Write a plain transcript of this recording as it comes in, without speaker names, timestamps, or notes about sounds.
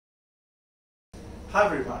Hi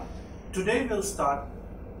everyone, today we'll start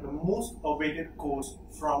the most awaited course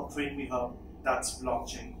from trainmehub, that's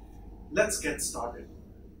blockchain. Let's get started.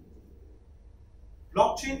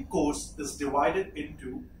 Blockchain course is divided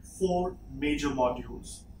into 4 major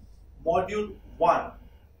modules. Module 1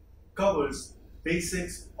 covers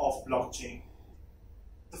basics of blockchain.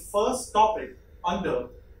 The first topic under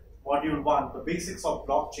Module 1, the basics of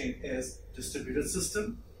blockchain, is distributed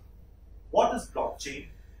system. What is blockchain?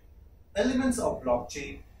 Elements of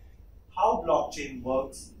blockchain, how blockchain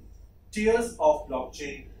works, tiers of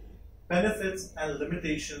blockchain, benefits and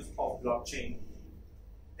limitations of blockchain.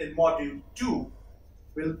 In Module 2,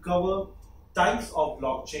 we'll cover types of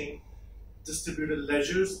blockchain, distributed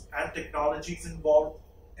ledgers and technologies involved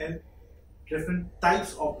in different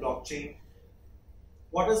types of blockchain.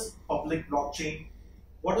 What is public blockchain?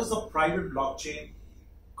 What is a private blockchain?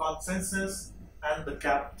 Consensus and the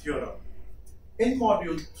cap theorem. In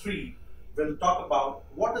Module 3, we'll talk about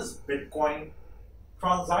what is Bitcoin,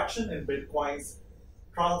 transaction in Bitcoins,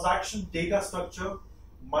 transaction data structure,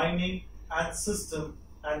 mining and system,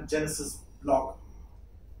 and Genesis block.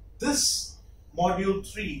 This Module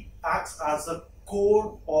 3 acts as a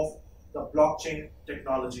core of the blockchain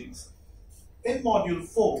technologies. In Module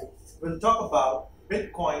 4, we'll talk about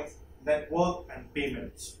Bitcoin network and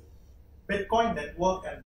payments, Bitcoin network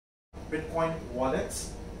and Bitcoin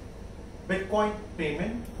wallets, Bitcoin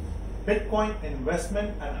payment, Bitcoin investment,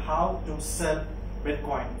 and how to sell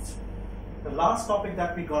Bitcoins. The last topic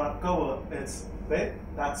that we're gonna cover is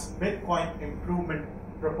that's Bitcoin improvement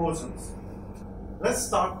proposals. Let's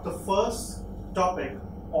start the first topic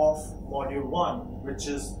of Module 1, which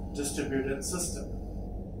is distributed system.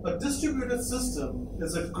 A distributed system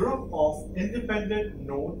is a group of independent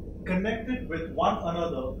nodes connected with one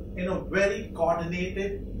another in a very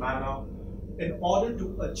coordinated manner in order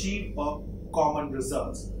to achieve a common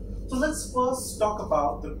result. So let's first talk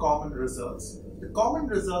about the common results. The common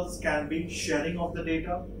results can be sharing of the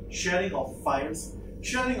data, sharing of files,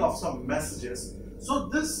 sharing of some messages. So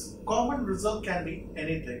this common result can be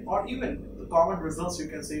anything, or even the common results you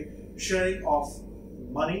can say sharing of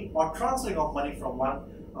money or transferring of money from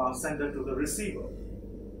one sender to the receiver.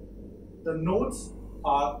 The nodes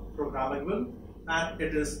are programmable and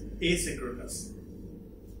it is asynchronous.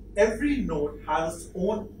 Every node has its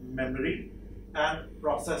own memory and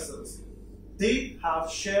processors. They have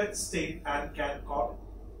shared state and can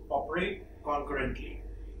operate concurrently.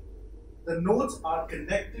 The nodes are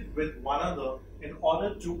connected with one another in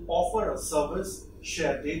order to offer a service,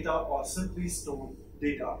 share data, or simply store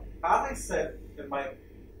data. As I said in my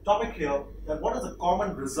topic here, that what is the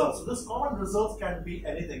common result? So this common results can be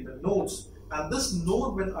anything, the nodes. And this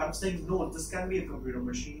node, when I'm saying node, this can be a computer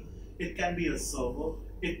machine, it can be a server,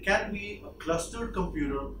 it can be a clustered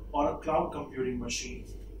computer or a cloud computing machine.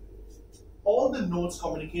 All the nodes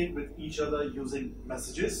communicate with each other using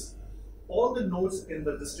messages. All the nodes in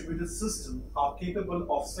the distributed system are capable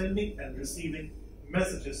of sending and receiving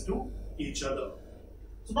messages to each other.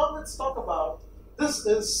 So now let's talk about, this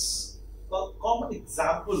is a common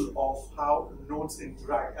example of how nodes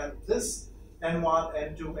interact, and this N1,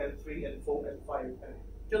 N2, N3, N4, N5, and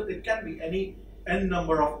till it can be any n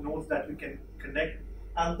number of nodes that we can connect,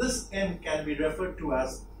 and this n can be referred to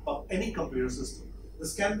as any computer system.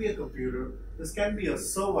 This can be a computer, this can be a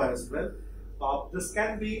server as well, this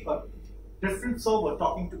can be a different server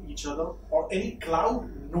talking to each other, or any cloud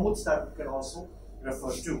nodes that we can also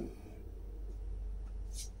refer to.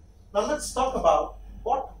 Now let's talk about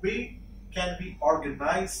what way can we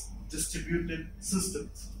organize distributed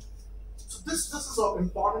systems. So this is an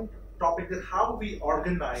important topic, that how we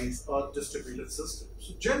organize a distributed system.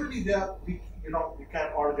 So generally you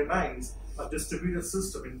can organize a distributed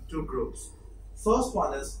system in 2 groups. First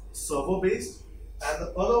one is server based and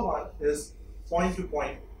the other one is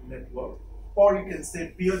point-to-point network, or you can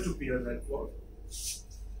say peer-to-peer network.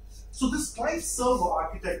 So this client server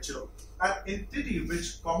architecture, an entity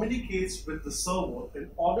which communicates with the server in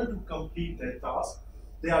order to complete their task,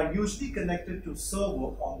 they are usually connected to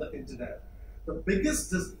server on the internet. The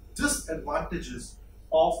biggest disadvantages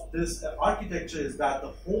of this architecture is that the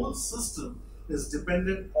whole system is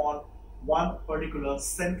dependent on one particular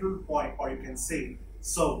central point, or you can say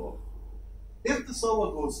server. If the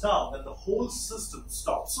server goes down, then the whole system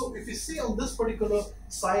stops. So if you see on this particular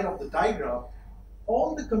side of the diagram,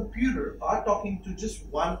 all the computers are talking to just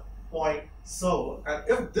one point server, and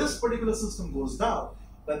if this particular system goes down,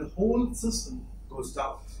 then the whole system goes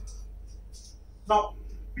down. Now,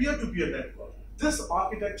 peer-to-peer network. This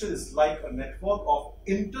architecture is like a network of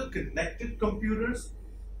interconnected computers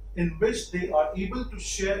in which they are able to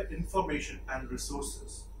share information and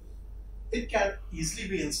resources. it can easily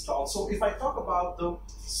be installed. So if I talk about the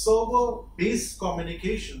server-based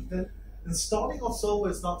communication, then installing a server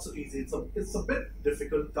is not so easy. It's a bit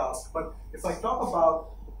difficult task. But if I talk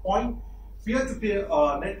about the point peer-to-peer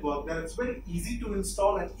network, then it's very easy to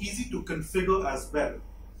install and easy to configure as well.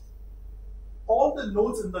 All the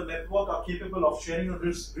nodes in the network are capable of sharing a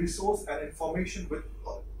resource and information with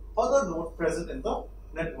other nodes present in the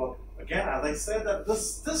network. Again, as I said, that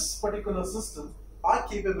this particular system are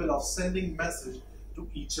capable of sending message to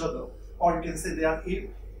each other, or you can say they are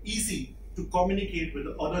easy to communicate with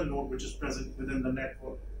the other node which is present within the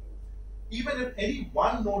network. Even if any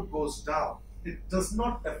one node goes down, it does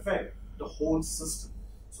not affect the whole system.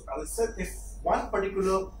 So as I said, if one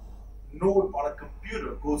particular node on a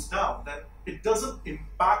computer goes down, then it doesn't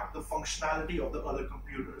impact the functionality of the other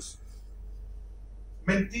computers.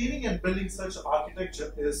 Maintaining and building such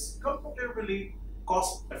architecture is comparatively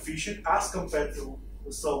cost efficient as compared to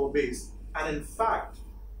the server base. And in fact,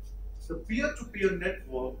 the peer-to-peer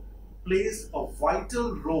network plays a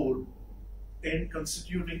vital role in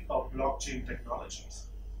constituting a blockchain technologies.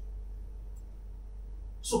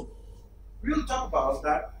 So we'll talk about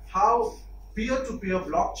that, how peer-to-peer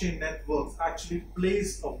blockchain networks actually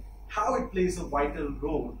plays a vital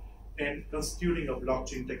role in constituting a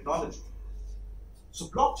blockchain technology. So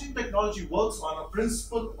blockchain technology works on a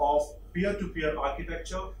principle of peer-to-peer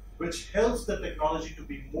architecture, which helps the technology to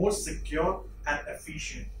be more secure and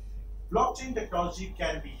efficient. Blockchain technology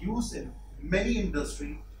can be used in many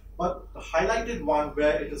industries, but the highlighted one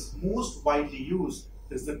where it is most widely used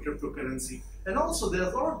is the cryptocurrency. And also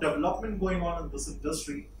there's a lot of development going on in this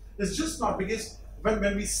industry. It's just not because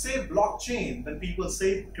when we say blockchain, then people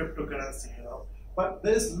say cryptocurrency, but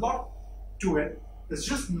there's a lot to it. It's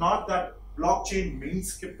just not that blockchain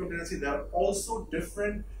means cryptocurrency. There are also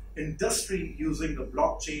different industry using the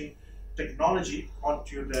blockchain technology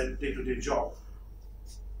onto their day-to-day job.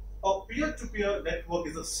 A peer-to-peer network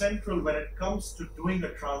is essential when it comes to doing a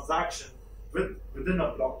transaction within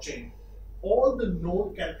a blockchain. All the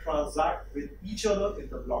nodes can transact with each other in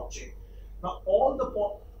the blockchain. Now, all the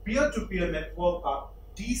peer-to-peer networks are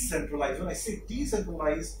decentralized. When I say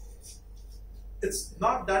decentralized, it's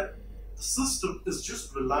not that the system is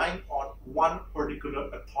just relying on one particular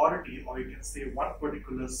authority, or you can say one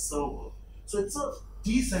particular server. So it's a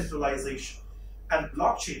decentralization. And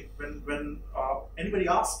blockchain, when anybody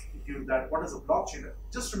asks you that what is a blockchain,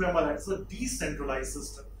 just remember that it's a decentralized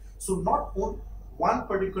system. So not one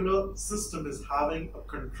particular system is having a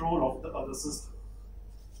control of the other system.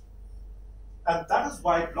 And that is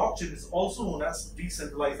why blockchain is also known as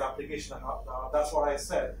decentralized application. That's what I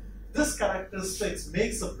said. This characteristics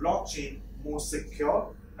makes a blockchain more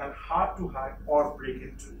secure and hard to hack or break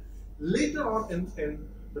into. Later on in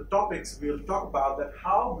the topics, we'll talk about that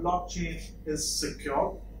how blockchain is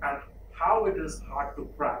secure and how it is hard to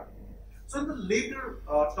crack. So in the later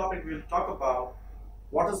topic, we'll talk about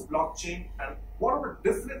what is blockchain and what are the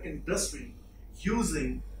different industries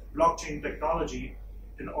using blockchain technology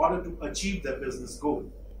in order to achieve their business goal.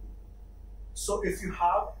 So if you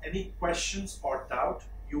have any questions or doubt,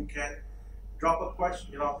 you can drop a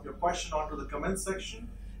question, your question onto the comment section.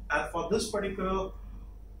 And for this particular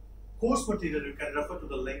course material, you can refer to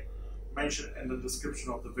the link mentioned in the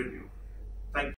description of the video.